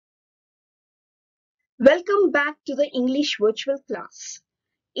Welcome back to the English virtual class.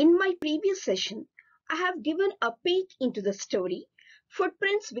 In my previous session, I have given a peek into the story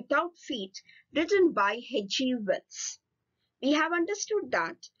Footprints Without Feet, written by H.G. Wells. We have understood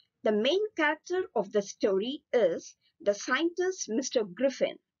that the main character of the story is the scientist Mr.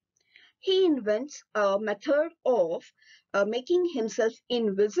 Griffin. He invents a method of making himself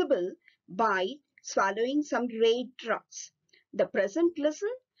invisible by swallowing some rare drugs. The present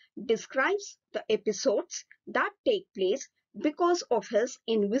lesson describes the episodes that take place because of his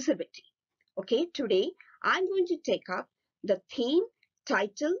invisibility. Okay, today I'm going to take up the theme,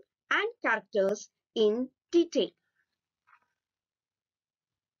 title, and characters in detail.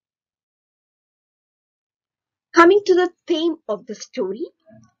 Coming to the theme of the story,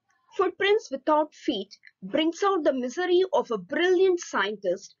 Footprints Without Feet brings out the misery of a brilliant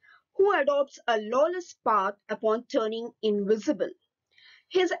scientist who adopts a lawless path upon turning invisible.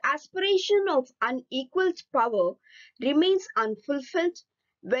 His aspiration of unequaled power remains unfulfilled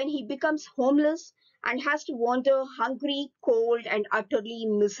when he becomes homeless and has to wander hungry, cold, and utterly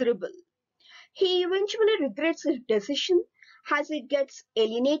miserable. He eventually regrets his decision as he gets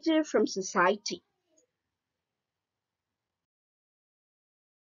alienated from society.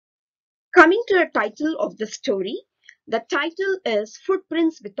 Coming to the title of the story, the title is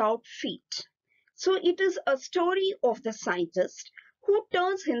Footprints Without Feet. So it is a story of the scientist who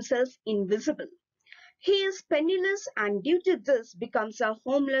turns himself invisible. He is penniless and due to this becomes a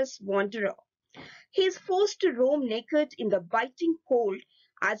homeless wanderer. He is forced to roam naked in the biting cold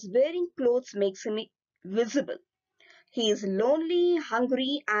as wearing clothes makes him visible. He is lonely,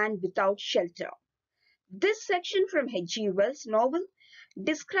 hungry, and without shelter. This section from H.G. Wells' novel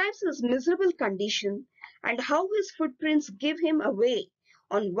describes his miserable condition and how his footprints give him away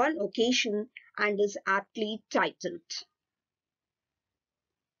on one occasion and is aptly titled.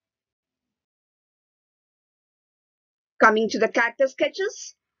 Coming to the character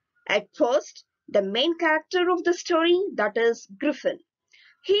sketches, at first, the main character of the story, that is Griffin.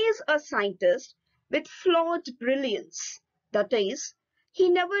 He is a scientist with flawed brilliance. That is, he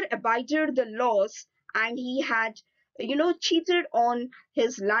never abided the laws and he had, cheated on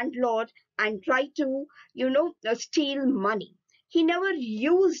his landlord and tried to, steal money. He never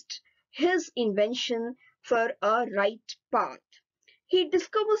used his invention for a right path. He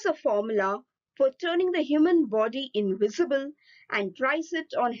discovers a formula for turning the human body invisible and tries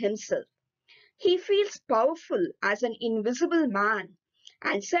it on himself. He feels powerful as an invisible man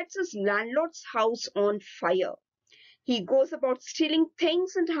and sets his landlord's house on fire. He goes about stealing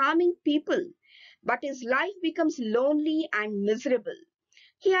things and harming people, but his life becomes lonely and miserable.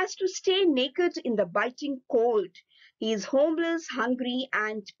 He has to stay naked in the biting cold. He is homeless, hungry,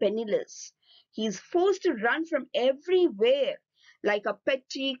 and penniless. He is forced to run from everywhere like a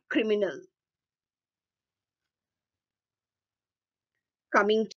petty criminal.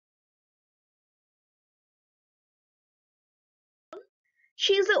 Coming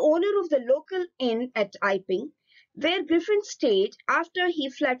She is the owner of the local inn at Iping, where Griffin stayed after he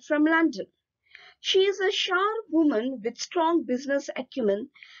fled from London. She is a sharp woman with strong business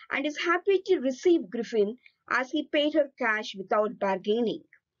acumen and is happy to receive Griffin as he paid her cash without bargaining.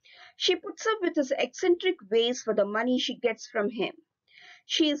 She puts up with his eccentric ways for the money she gets from him.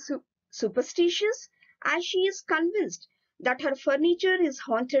 She is superstitious as she is convinced that her furniture is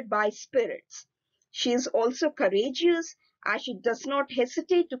haunted by spirits. She is also courageous as she does not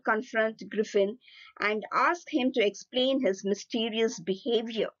hesitate to confront Griffin and ask him to explain his mysterious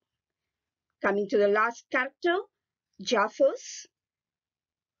behavior. Coming to the last character, Jaffers.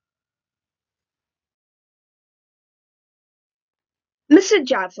 Mr.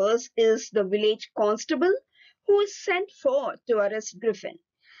 Jaffers is the village constable who is sent for to arrest Griffin.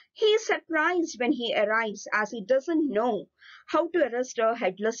 He is surprised when he arrives as he doesn't know how to arrest a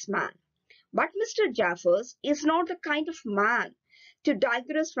headless man. But Mr. Jaffers is not the kind of man to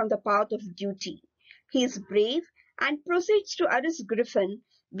digress from the path of duty. He is brave and proceeds to arrest Griffin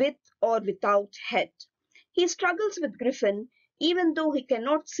with or without head. He struggles with Griffin even though he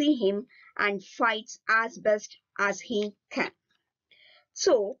cannot see him and fights as best as he can.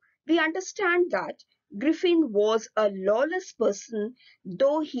 So we understand that Griffin was a lawless person,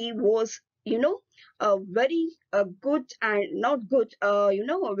 though he was, a very good and not good, a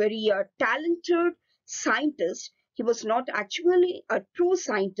very talented scientist. He was not actually a true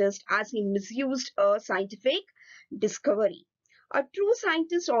scientist as he misused a scientific discovery. A true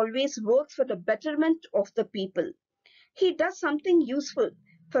scientist always works for the betterment of the people. He does something useful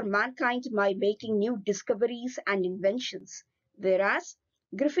for mankind by making new discoveries and inventions. Whereas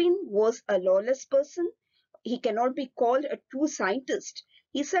Griffin was a lawless person, he cannot be called a true scientist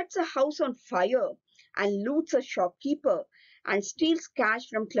He sets a house on fire and loots a shopkeeper and steals cash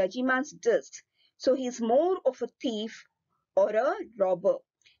from clergyman's desk. So he's more of a thief or a robber.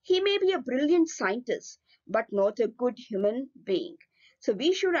 He may be a brilliant scientist, but not a good human being. So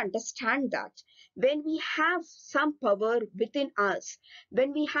we should understand that when we have some power within us,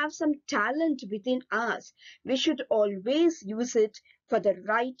 when we have some talent within us, we should always use it for the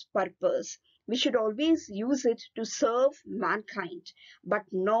right purpose. We should always use it to serve mankind, but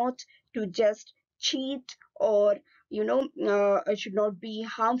not to just cheat or, it should not be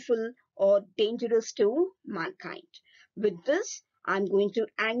harmful or dangerous to mankind. With this, I'm going to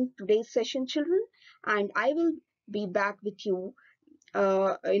end today's session, children, and I will be back with you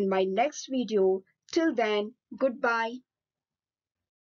in my next video. Till then, goodbye.